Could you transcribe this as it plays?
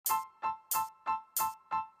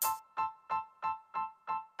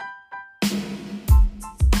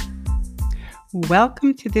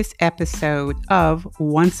Welcome to this episode of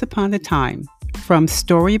Once Upon a Time, from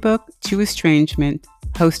Storybook to Estrangement,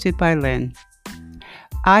 hosted by Lynn.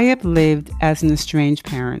 I have lived as an estranged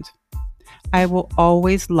parent. I will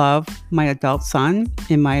always love my adult son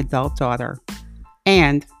and my adult daughter.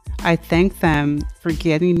 And I thank them for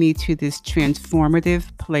getting me to this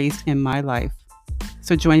transformative place in my life.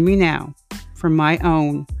 So join me now for my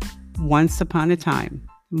own Once Upon a Time,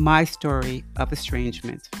 my story of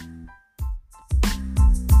estrangement.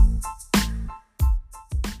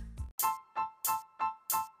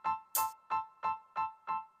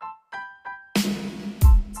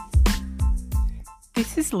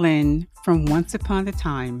 This is Lynn from Once Upon a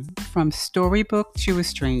Time, from Storybook to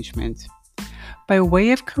Estrangement. By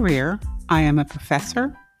way of career, I am a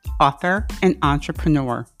professor, author, and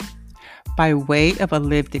entrepreneur. By way of a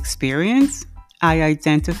lived experience, I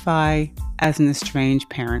identify as an estranged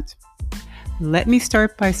parent. Let me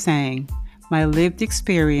start by saying my lived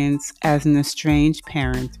experience as an estranged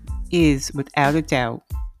parent is, without a doubt,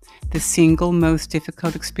 the single most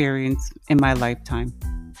difficult experience in my lifetime.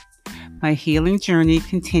 My healing journey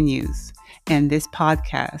continues, and this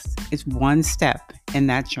podcast is one step in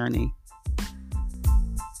that journey.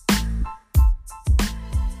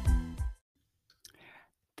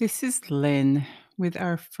 This is Lynn with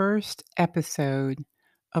our first episode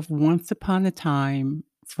of Once Upon a Time,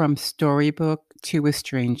 from Storybook to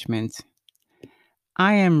Estrangement.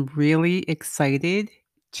 I am really excited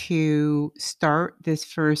to start this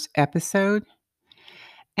first episode,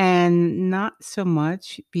 and not so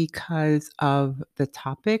much because of the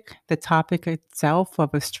topic. The topic itself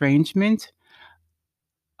of estrangement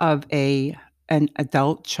of an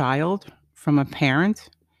adult child from a parent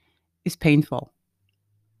is painful.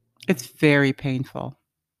 It's very painful.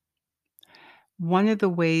 One of the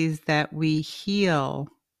ways that we heal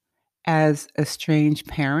as estranged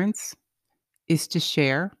parents is to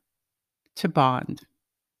share, to bond,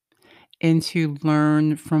 and to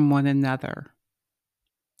learn from one another.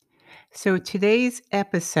 So today's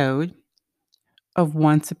episode of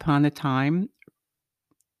Once Upon a Time,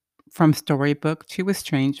 from Storybook to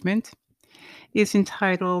Estrangement, is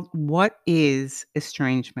entitled, What is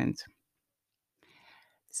Estrangement?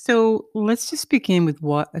 So let's just begin with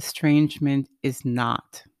what estrangement is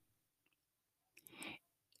not.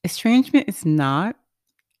 Estrangement is not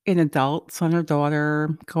an adult son or daughter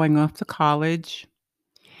going off to college.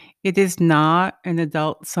 It is not an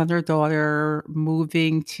adult son or daughter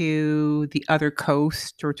moving to the other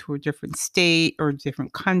coast or to a different state or a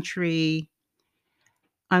different country,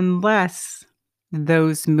 unless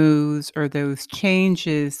those moves or those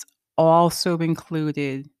changes also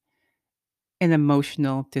included an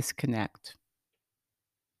emotional disconnect.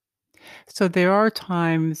 So there are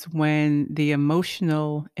times when the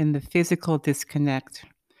emotional and the physical disconnect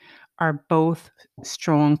are both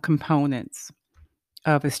strong components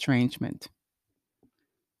of estrangement.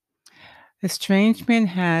 Estrangement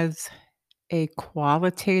has a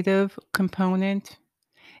qualitative component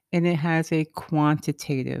and it has a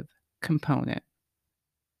quantitative component.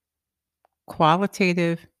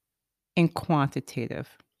 Qualitative and quantitative.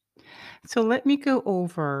 So let me go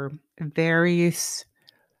over various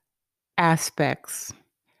aspects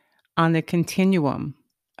on the continuum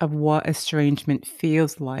of what estrangement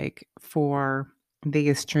feels like for the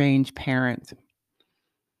estranged parent.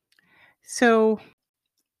 So,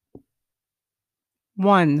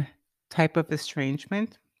 one type of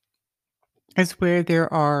estrangement is where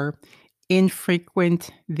there are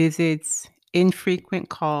infrequent visits, infrequent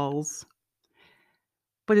calls,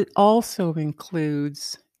 but it also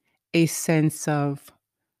includes a sense of,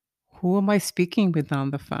 who am I speaking with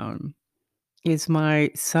on the phone? Is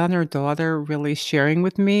my son or daughter really sharing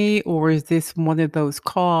with me, or is this one of those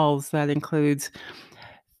calls that includes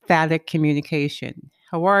static communication?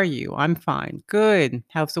 How are you? I'm fine. Good.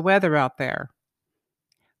 How's the weather out there?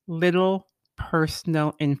 Little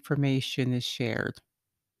personal information is shared,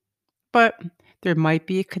 but there might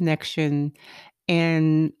be a connection,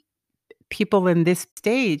 and people in this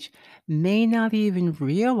stage may not even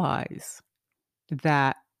realize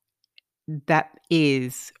that that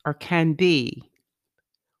is or can be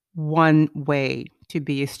one way to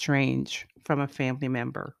be estranged from a family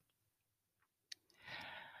member.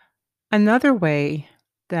 Another way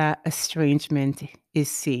that estrangement is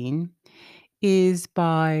seen is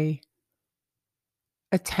by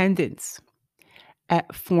attendance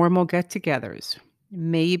at formal get togethers.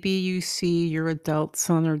 Maybe you see your adult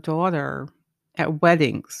son or daughter at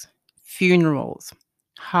weddings, funerals,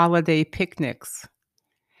 holiday picnics,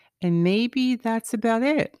 and maybe that's about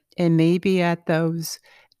it. And maybe on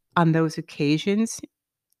those occasions,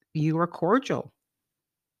 you are cordial.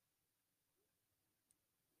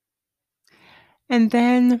 And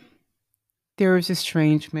then there is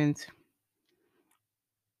estrangement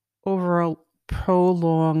over a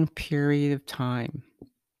prolonged period of time.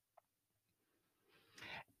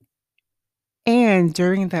 And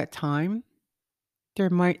during that time, there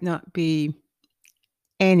might not be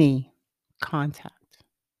any contact.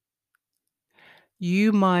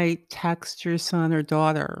 You might text your son or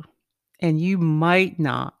daughter, and you might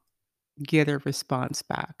not get a response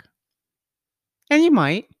back. And you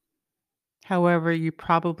might. However, you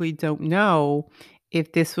probably don't know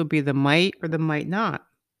if this will be the might or the might not.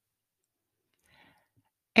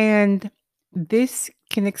 And this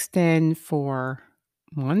can extend for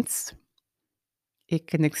months, it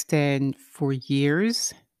can extend for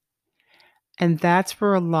years. And that's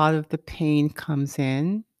where a lot of the pain comes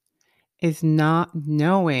in, is not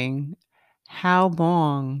knowing how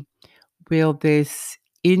long will this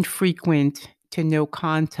infrequent to no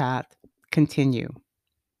contact continue.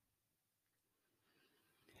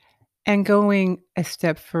 And going a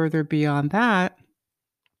step further beyond that,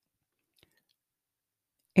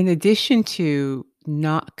 in addition to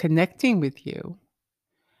not connecting with you,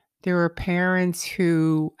 there are parents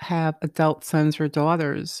who have adult sons or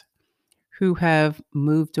daughters who have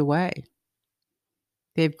moved away.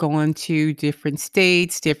 They've gone to different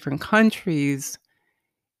states, different countries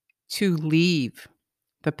to leave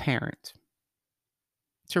the parent,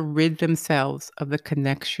 to rid themselves of the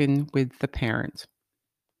connection with the parent.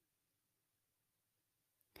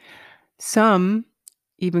 Some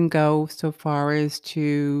even go so far as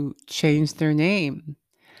to change their name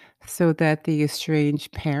so that the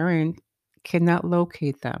estranged parent cannot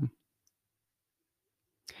locate them.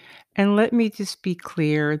 And let me just be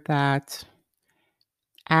clear that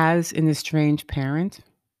as an estranged parent,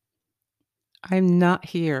 I'm not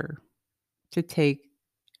here to take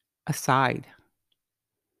a side.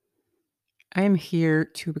 I am here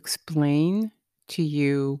to explain to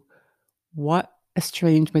you what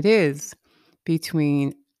estrangement is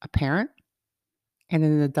between a parent and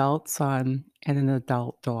an adult son and an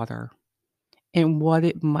adult daughter and what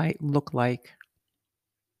it might look like.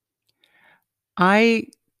 I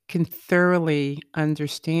can thoroughly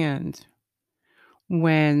understand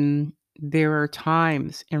when there are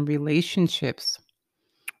times in relationships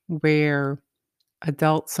where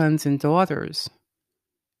adult sons and daughters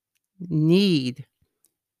need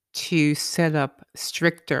to set up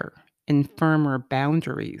stricter and firmer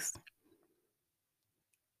boundaries.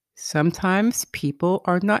 Sometimes people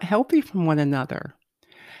are not healthy from one another.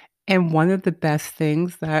 And one of the best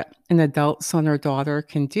things that an adult son or daughter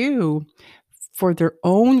can do for their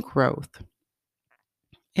own growth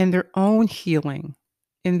and their own healing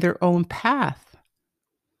in their own path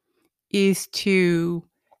is to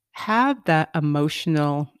have that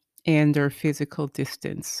emotional and or physical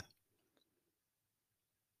distance.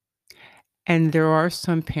 And there are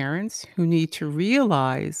some parents who need to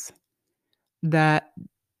realize that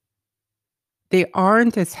they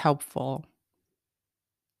aren't as helpful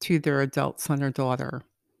to their adult son or daughter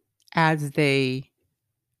as they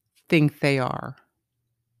think they are.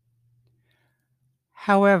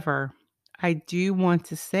 However, I do want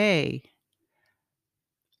to say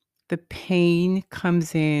the pain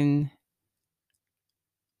comes in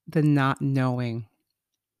the not knowing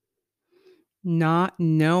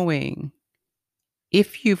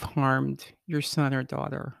if you've harmed your son or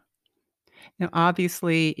daughter. Now,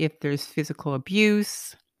 obviously, if there's physical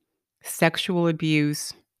abuse, sexual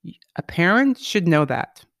abuse, a parent should know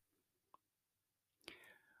that.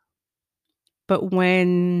 But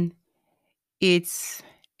when it's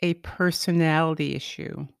a personality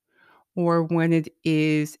issue, or when it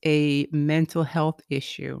is a mental health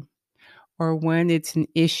issue, or when it's an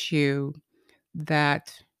issue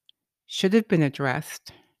that should have been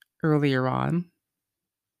addressed earlier on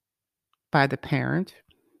by the parent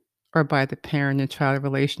or by the parent and child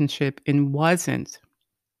relationship and wasn't,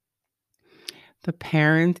 the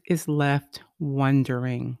parent is left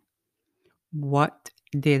wondering, what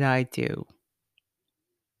did I do?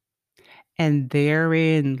 And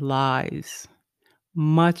therein lies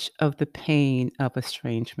much of the pain of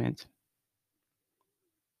estrangement.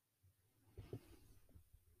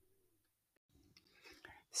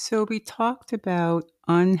 So, we talked about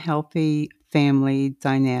unhealthy family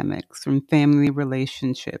dynamics and family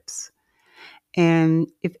relationships. And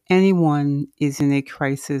if anyone is in a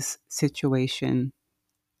crisis situation,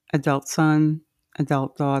 adult son,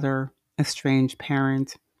 adult daughter, estranged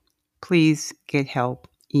parent, please get help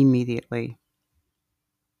immediately.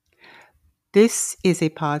 This is a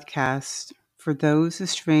podcast for those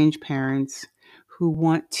estranged parents who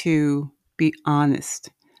want to be honest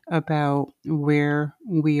about where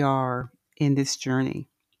we are in this journey.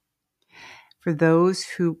 for those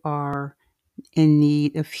who are in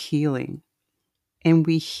need of healing. And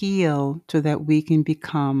we heal so that we can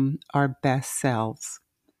become our best selves.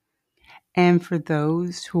 And for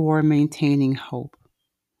those who are maintaining hope.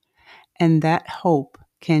 And that hope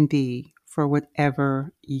can be for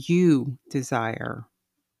whatever you desire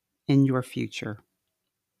in your future.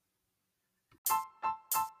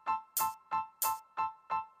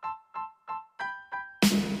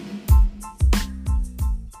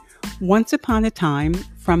 Once Upon a Time,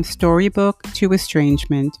 from Storybook to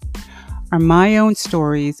Estrangement, are my own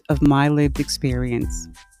stories of my lived experience.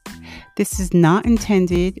 This is not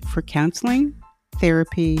intended for counseling,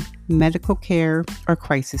 therapy, medical care, or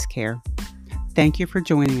crisis care. Thank you for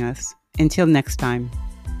joining us. Until next time.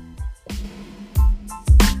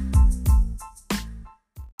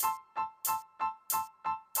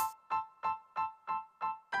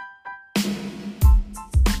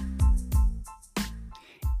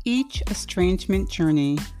 Each estrangement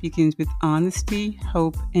journey begins with honesty,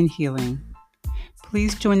 hope, and healing.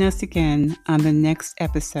 Please join us again on the next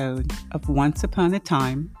episode of Once Upon a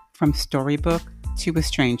Time, from Storybook to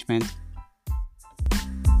Estrangement.